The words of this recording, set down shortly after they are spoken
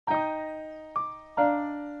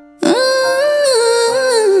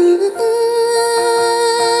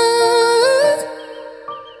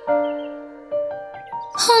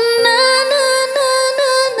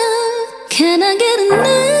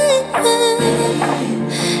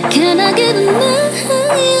Can I get a name?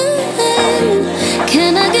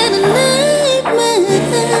 Can I get a nightmare?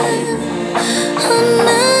 Oh,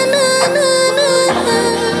 na na na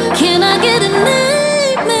na. Can I get a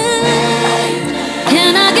nightmare?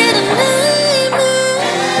 Can I get a nightmare?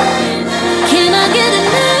 Can I get a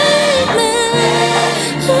nightmare?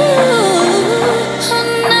 Ooh, oh,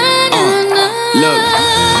 na na na. Look,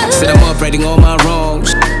 said I'm up writing all my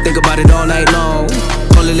wrongs. Think about it all night long.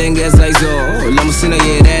 Ngezayizolo, I'm a sinner,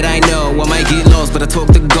 yeah, that I know. I might get lost, but I talk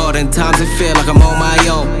to God, and times it feel like I'm on my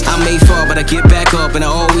own. I may fall, but I get back up, and I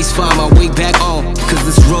always find my way back on. Cause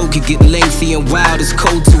this road could get lengthy and wild. It's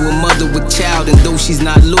cold to a mother with child, and though she's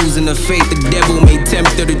not losing her faith, the devil may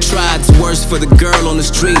tempt her to try. It's worse for the girl on the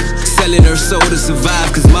street, selling her soul to survive.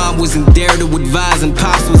 Cause mom wasn't there to advise, and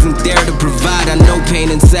pops wasn't there to provide. I know pain,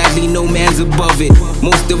 and sadly no man's above it.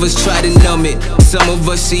 Most of us try to numb it, some of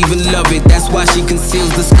us even love it. That's why she conceals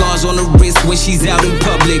the scars on her wrist when she's out in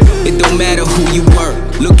public. It don't matter who you were,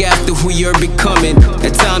 look after who you're becoming.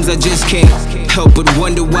 At times I just can't help but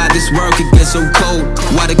wonder why this world could get so cold,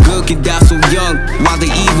 why the good can die so young, why the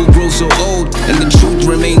evil grows so old, and the truth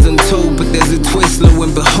remains untold. But there's a twist, lo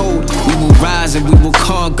and behold, we will rise and we will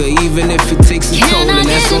conquer, even if it takes a toll, and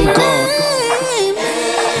that's on God.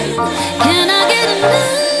 Can I get a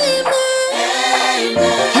name?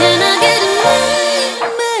 Can I get a name?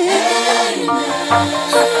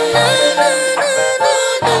 Oh, na na na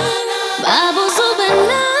na. Bibles open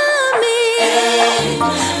up me,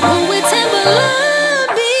 when we temple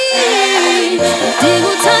love me.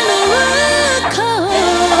 Digo time to rock.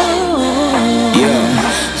 Yeah.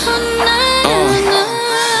 Oh, na na.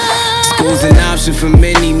 School's an option for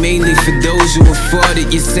many, mainly for those who afford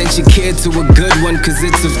it. You sent your kid to a good one, cause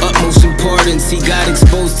it's of utmost importance. He got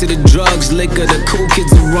exposed to the drugs, liquor, the cool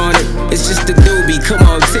kids are on it. It's just a doobie, come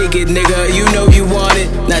on, take it, nigga, you know you want it.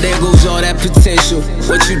 Now there goes all that potential,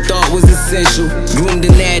 what you thought was essential. Groomed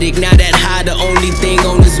an addict, now that high, the only thing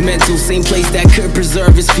on his mental. Same place that could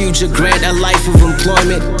preserve his future, grant a life of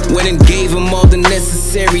employment. Went and gave him all the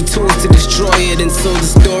necessary tools to destroy it. And so the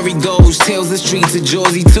story goes, tells the streets of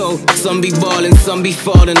Jersey told. Some be ballin', some be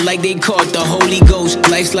falling like they caught the Holy Ghost.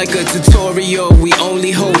 Life's like a tutorial, we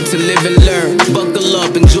only hope to live and learn. Buckle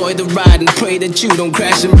up, enjoy the ride, and pray that you don't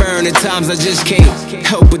crash and burn. At times I just can't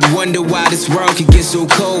help but wonder why this world can get so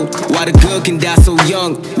cold, why the good can die so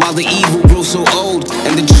young, while the evil grows so old,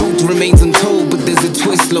 and the truth remains untold. But there's a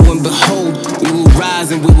twist, lo and behold, we will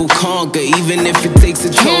rise and we will conquer, even if it takes a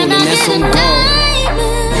toll, and that's on God.